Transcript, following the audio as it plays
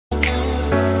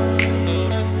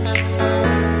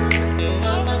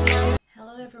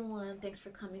thanks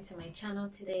for coming to my channel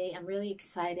today. I'm really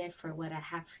excited for what I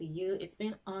have for you. It's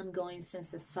been ongoing since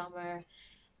the summer,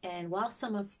 and while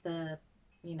some of the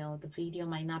the video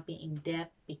might not be in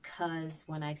depth, because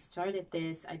when I started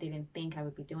this I didn't think I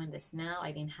would be doing this now.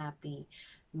 I didn't have the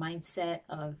mindset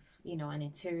of an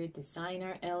interior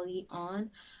designer Ellie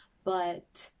on,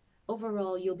 but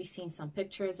overall you'll be seeing some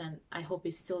pictures, and I hope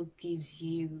it still gives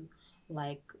you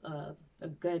like a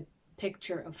good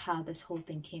picture of how this whole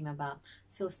thing came about.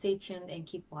 So stay tuned and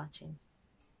keep watching.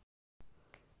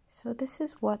 So this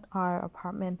is what our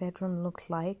apartment bedroom looked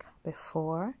like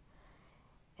before,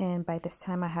 and by this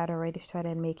time I had already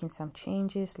started making some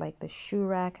changes, like the shoe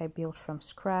rack I built from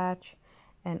scratch,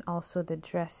 and also the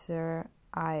dresser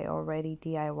I already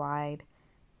DIY'd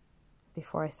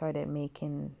before I started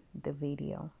making the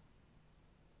video.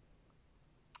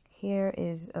 Here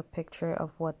is a picture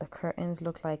of what the curtains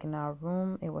looked like in our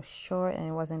room. It was short and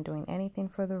it wasn't doing anything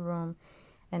for the room.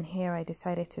 And here I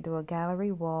decided to do a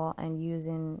gallery wall and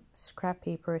using scrap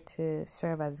paper to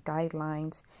serve as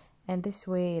guidelines. And this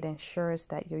way it ensures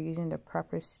that you're using the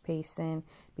proper spacing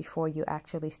before you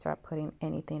actually start putting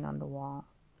anything on the wall.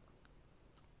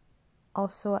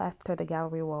 Also, after the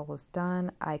gallery wall was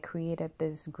done, I created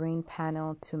this green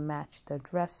panel to match the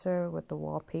dresser with the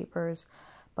wallpapers.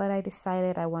 But I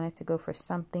decided I wanted to go for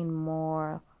something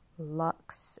more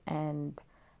luxe and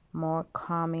more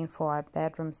calming for our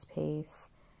bedroom space.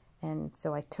 And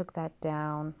so I took that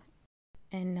down.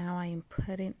 And now I am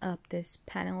putting up this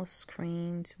panel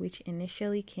screens, which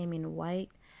initially came in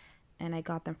white. And I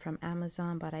got them from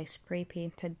Amazon, but I spray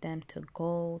painted them to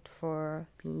gold for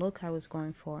the look I was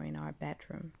going for in our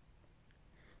bedroom.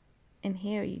 And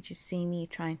here you just see me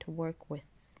trying to work with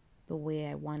the way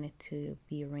I want it to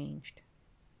be arranged.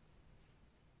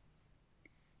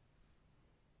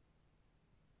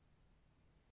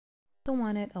 I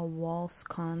wanted a wall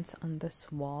sconce on this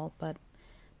wall, but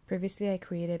previously I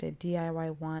created a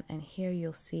DIY one, and here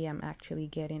you'll see I'm actually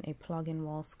getting a plug-in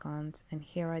wall sconce, and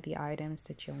here are the items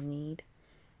that you'll need.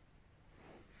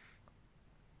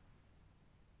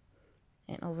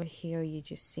 And over here you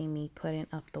just see me putting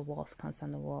up the wall sconce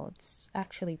on the wall. It's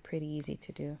actually pretty easy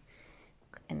to do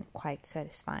and quite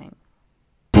satisfying.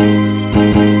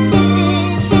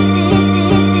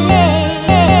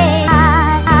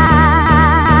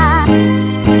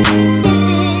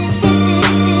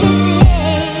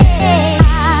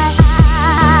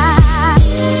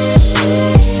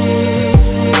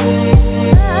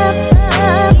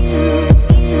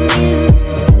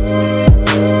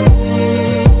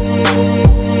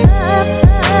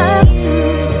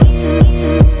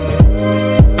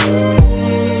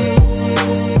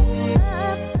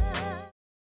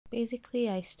 Basically,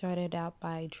 I started out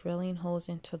by drilling holes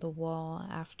into the wall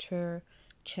after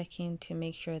checking to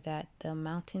make sure that the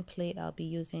mounting plate I'll be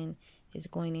using is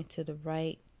going into the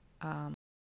right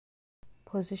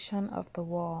position of the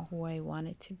wall where I want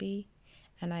it to be.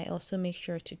 And I also make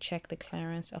sure to check the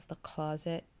clearance of the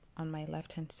closet on my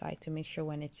left hand side to make sure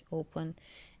when it's open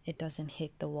it doesn't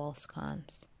hit the wall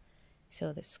sconce.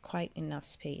 So there's quite enough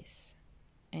space.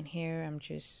 And here I'm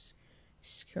just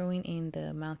screwing in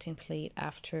the mounting plate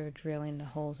after drilling the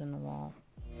holes in the wall.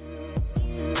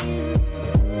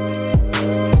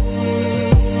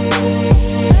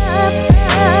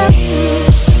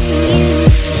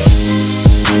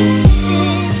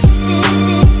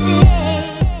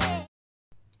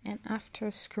 And after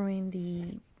screwing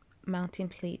the mounting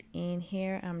plate in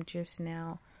here, I'm just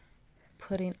now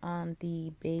putting on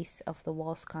the base of the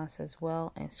wall sconce as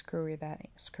well and screwing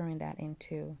that in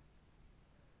too.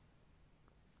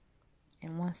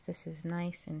 And once this is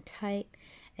nice and tight,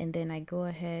 and then I go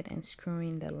ahead and screw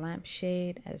in the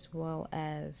lampshade as well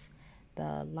as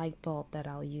the light bulb that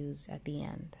I'll use at the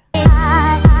end.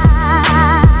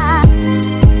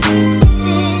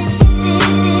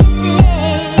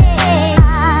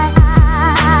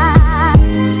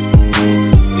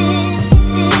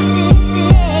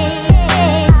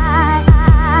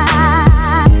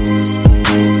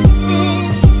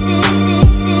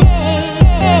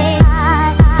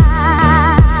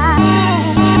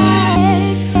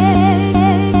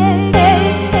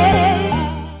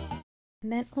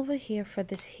 Over here for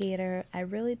this heater, I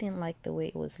really didn't like the way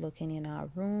it was looking in our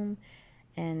room,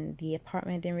 and the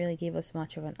apartment didn't really give us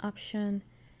much of an option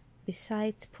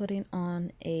besides putting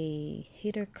on a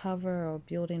heater cover or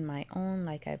building my own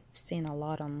like I've seen a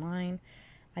lot online.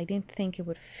 I didn't think it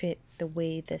would fit the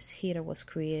way this heater was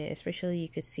created, especially you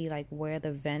could see like where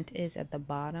the vent is at the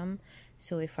bottom.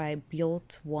 So if I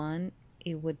built one,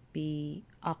 it would be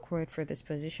awkward for this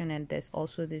position, and there's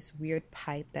also this weird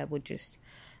pipe that would just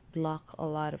block a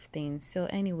lot of things. So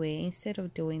anyway, instead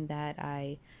of doing that,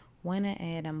 I went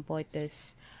ahead and bought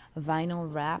this vinyl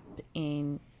wrap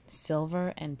in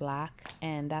silver and black,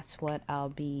 and that's what I'll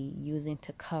be using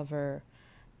to cover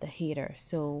the heater.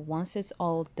 So once it's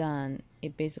all done,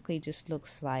 it basically just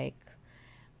looks like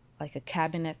a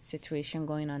cabinet situation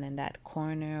going on in that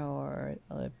corner, or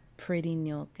a pretty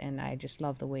nook, and I just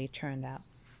love the way it turned out.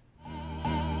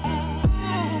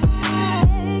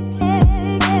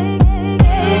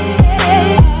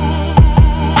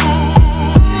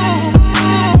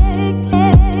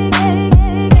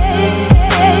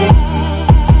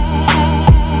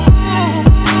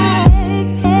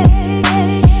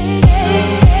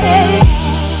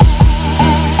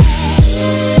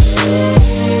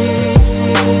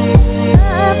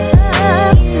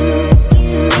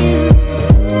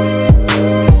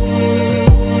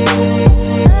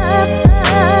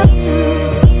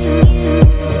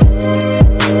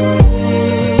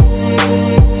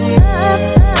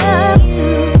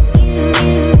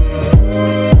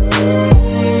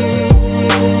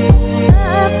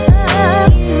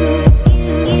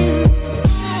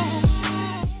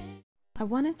 I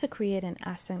wanted to create an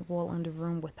accent wall on the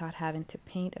room without having to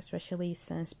paint, especially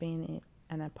since being in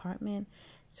an apartment.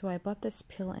 So I bought this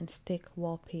peel and stick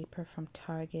wallpaper from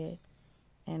Target,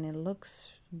 and it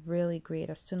looks really great.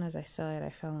 As soon as I saw it, I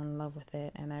fell in love with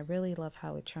it, and I really love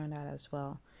how it turned out as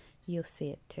well. You'll see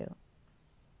it too.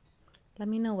 Let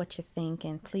me know what you think,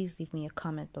 and please leave me a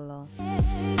comment below.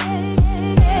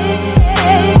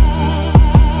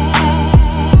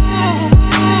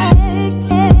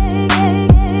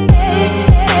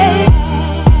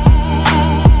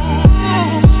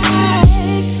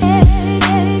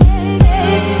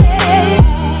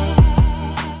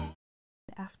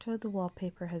 After the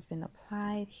wallpaper has been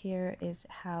applied, here is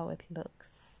how it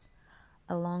looks,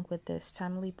 along with this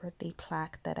family birthday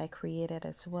plaque that I created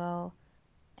as well.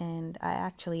 And I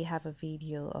actually have a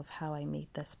video of how I made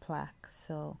this plaque,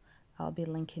 so I'll be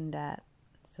linking that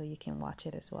so you can watch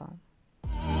it as well.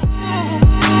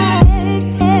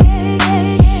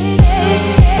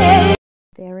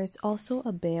 There is also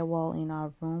a bare wall in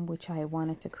our room, which I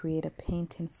wanted to create a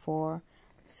painting for.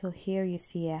 So here you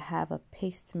see I have a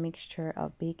paste mixture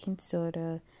of baking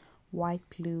soda, white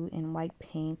glue, and white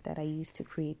paint that I use to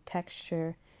create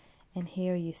texture. And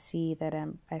here you see that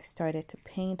I've started to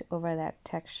paint over that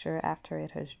texture after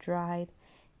it has dried,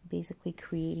 basically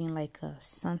creating like a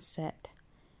sunset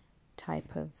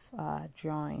type of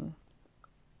drawing.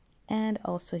 And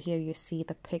also here you see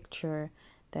the picture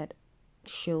that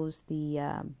shows the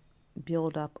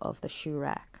build-up of the shoe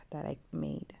rack that I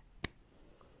made.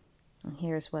 And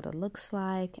here's what it looks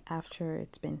like after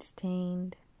it's been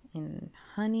stained in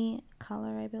honey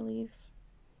color, I believe.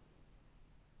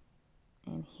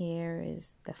 And here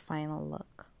is the final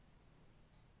look.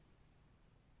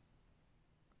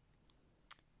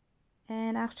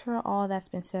 And after all that's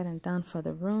been said and done for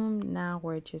the room, now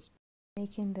we're just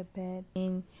making the bed,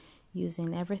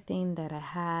 using everything that I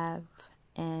have.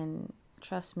 And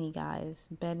trust me guys,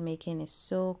 bed making is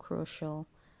so crucial.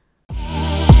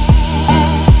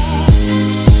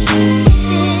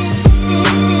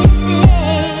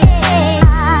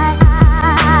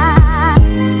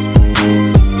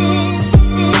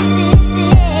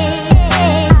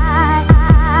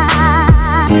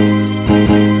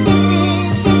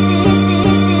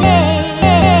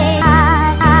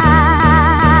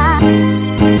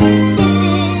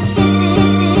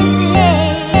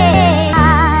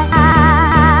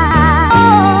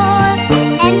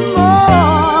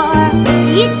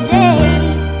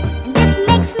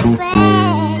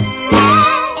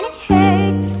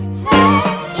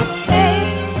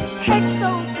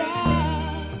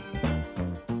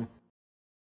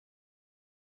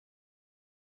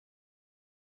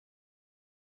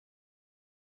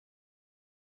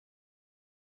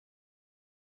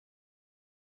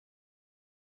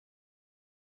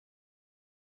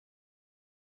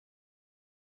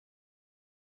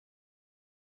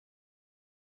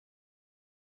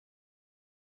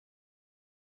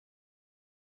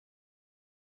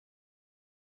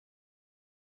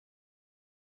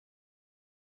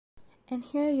 And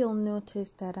here you'll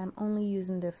notice that I'm only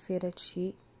using the fitted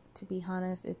sheet. To be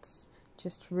honest, it's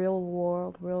just real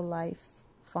world, real life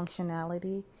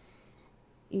functionality.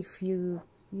 If you're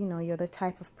the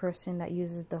type of person that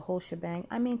uses the whole shebang.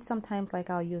 I mean, sometimes like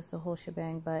I'll use the whole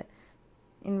shebang, but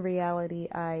in reality,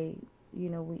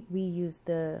 we use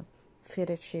the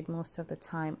fitted sheet most of the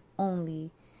time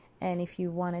only. And if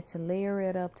you wanted to layer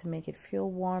it up to make it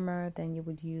feel warmer, then you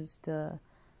would use the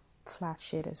flat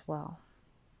sheet as well.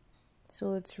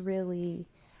 So it's really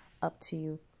up to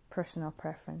you, personal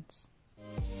preference.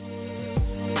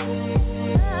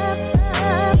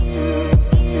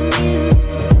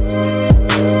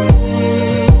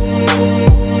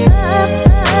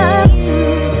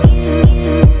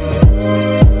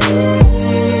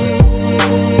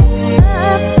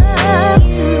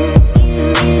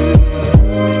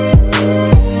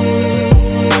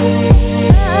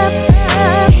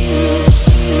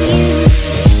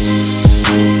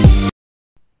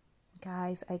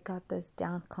 got this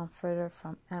down comforter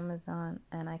from Amazon,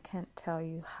 and I can't tell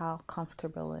you how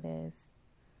comfortable it is.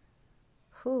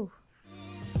 Whew.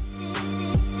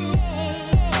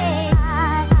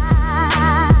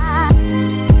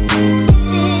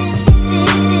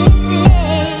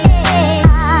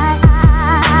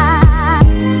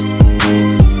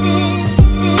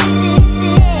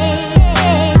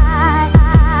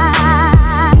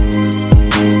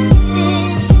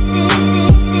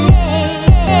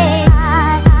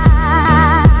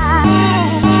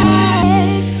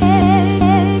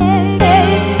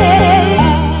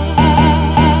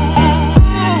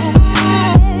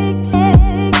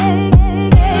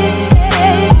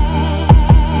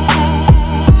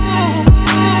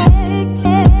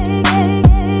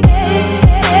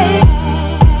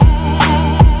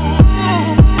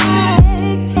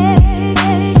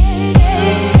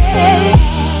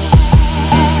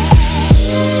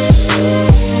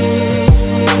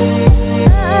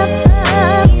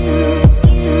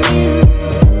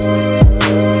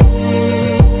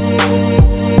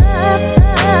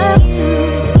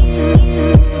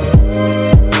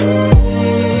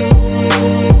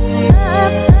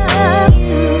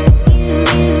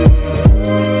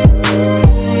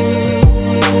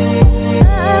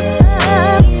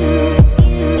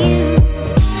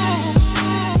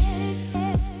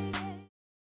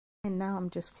 And now I'm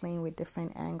just playing with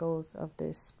different angles of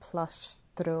this plush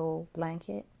throw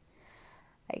blanket.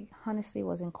 I honestly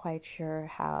wasn't quite sure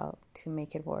how to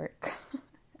make it work.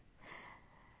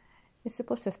 It's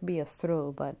supposed to be a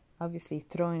throw, but obviously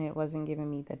throwing it wasn't giving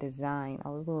me the design.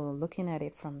 Although looking at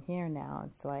it from here now,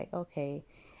 it's like, okay,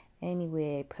 any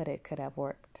way I put it could have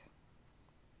worked.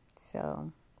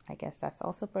 So I guess that's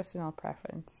also personal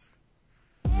preference.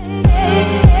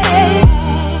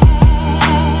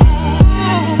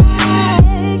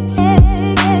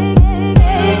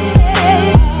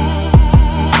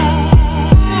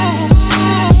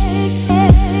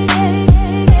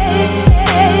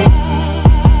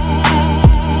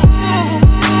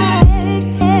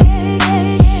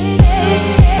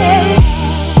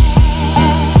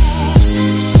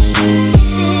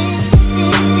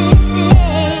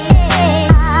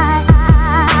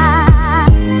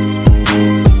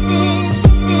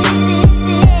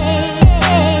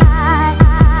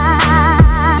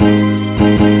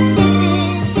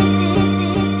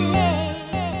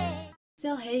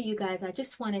 I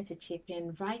just wanted to chip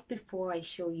in right before I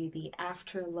show you the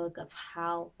after look of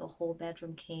how the whole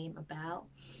bedroom came about.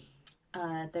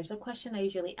 There's a question I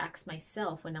usually ask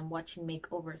myself when I'm watching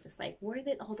makeovers. It's like, where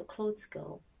did all the clothes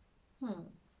go?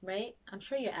 Right? I'm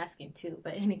sure you're asking too,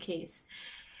 but in any case,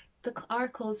 our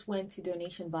clothes went to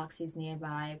donation boxes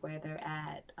nearby where they're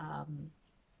at.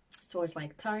 Stores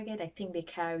like Target, I think they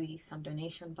carry some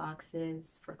donation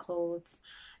boxes for clothes,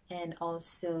 and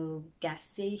also gas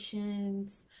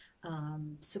stations,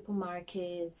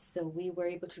 supermarkets. So we were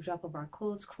able to drop off our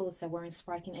clothes that weren't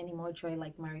sparking any more joy,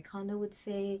 like Marie Kondo would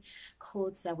say,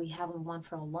 clothes that we haven't worn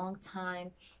for a long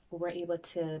time. We were able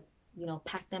to, you know,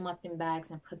 pack them up in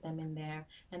bags and put them in there,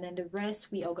 and then the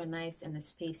rest we organized in the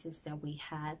spaces that we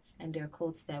had, and they're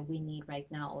clothes that we need right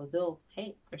now, although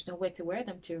hey, there's nowhere to wear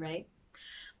them to, right?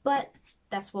 But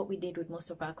that's what we did with most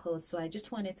of our clothes. So I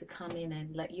just wanted to come in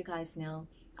and let you guys know.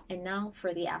 And now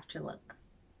for the after look.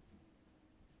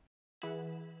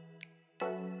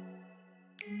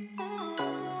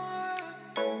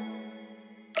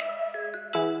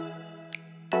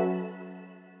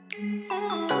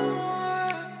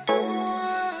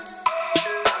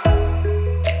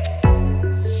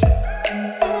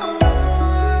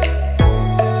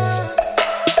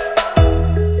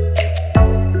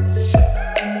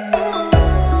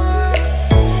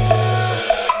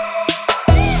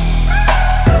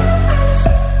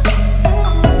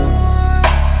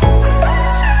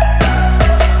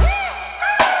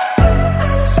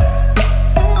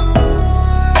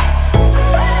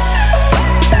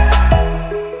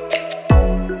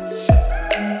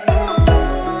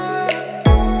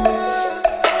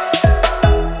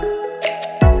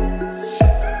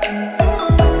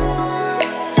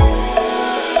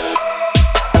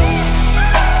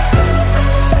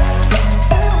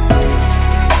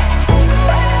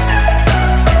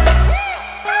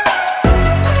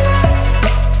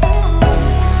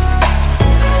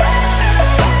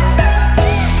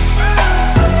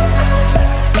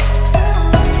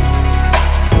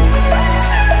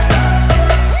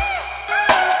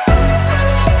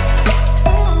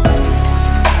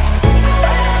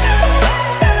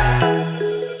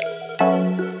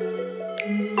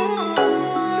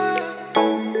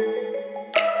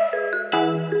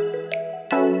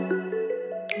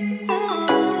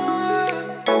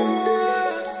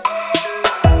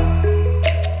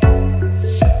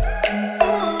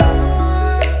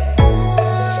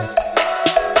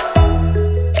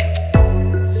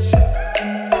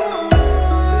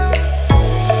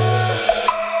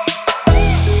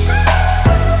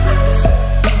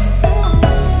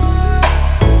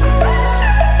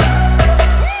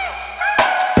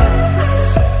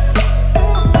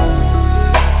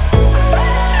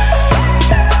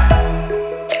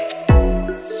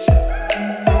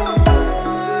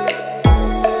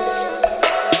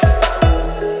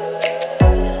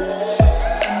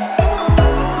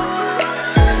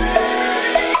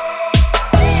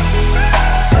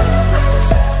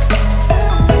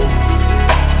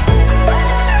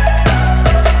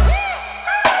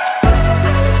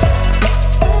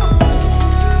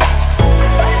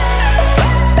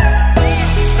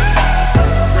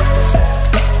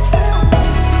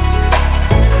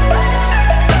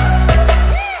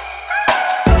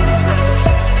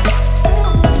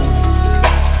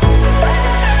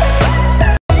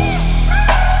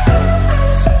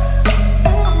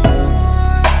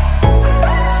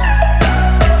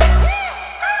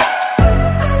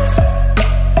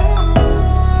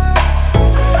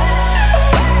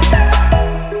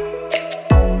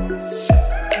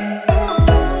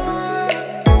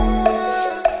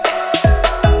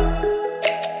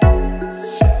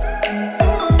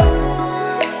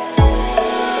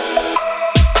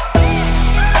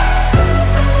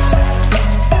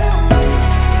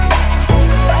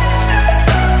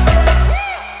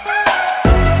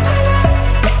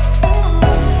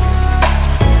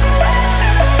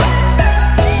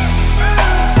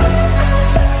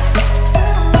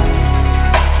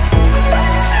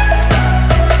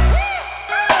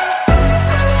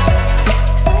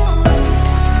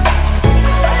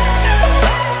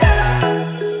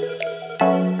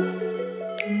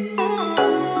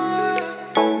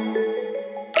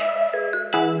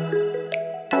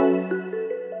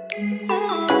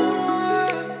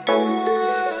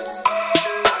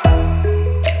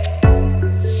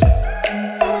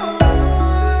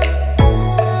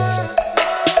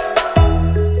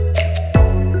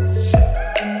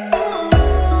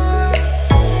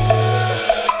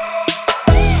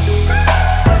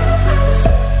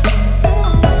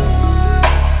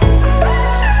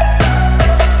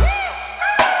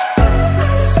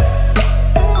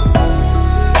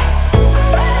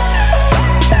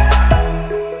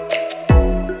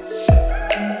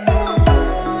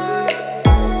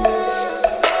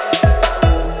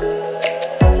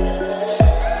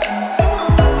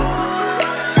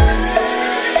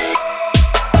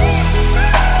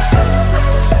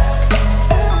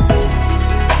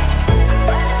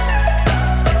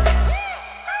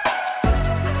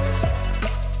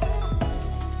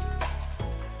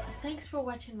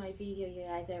 video, you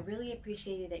guys. I really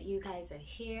appreciate it that you guys are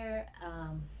here.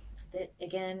 That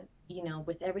again, you know,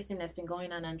 with everything that's been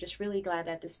going on, I'm just really glad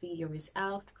that this video is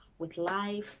out, with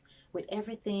life, with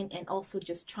everything, and also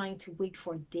just trying to wait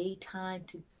for daytime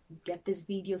to get these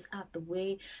videos out the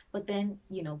way. But then,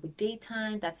 you know, with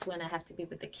daytime, that's when I have to be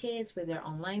with the kids with their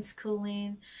online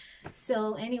schooling.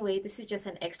 So anyway, this is just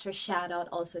an extra shout out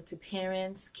also to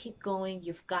parents. Keep going,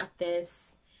 you've got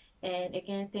this. And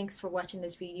again, thanks for watching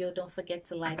this video. Don't forget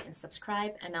to like and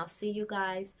subscribe, and I'll see you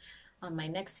guys on my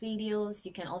next videos.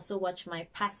 You can also watch my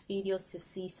past videos to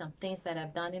see some things that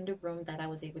I've done in the room that I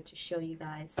was able to show you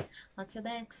guys. Until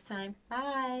next time,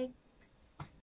 bye.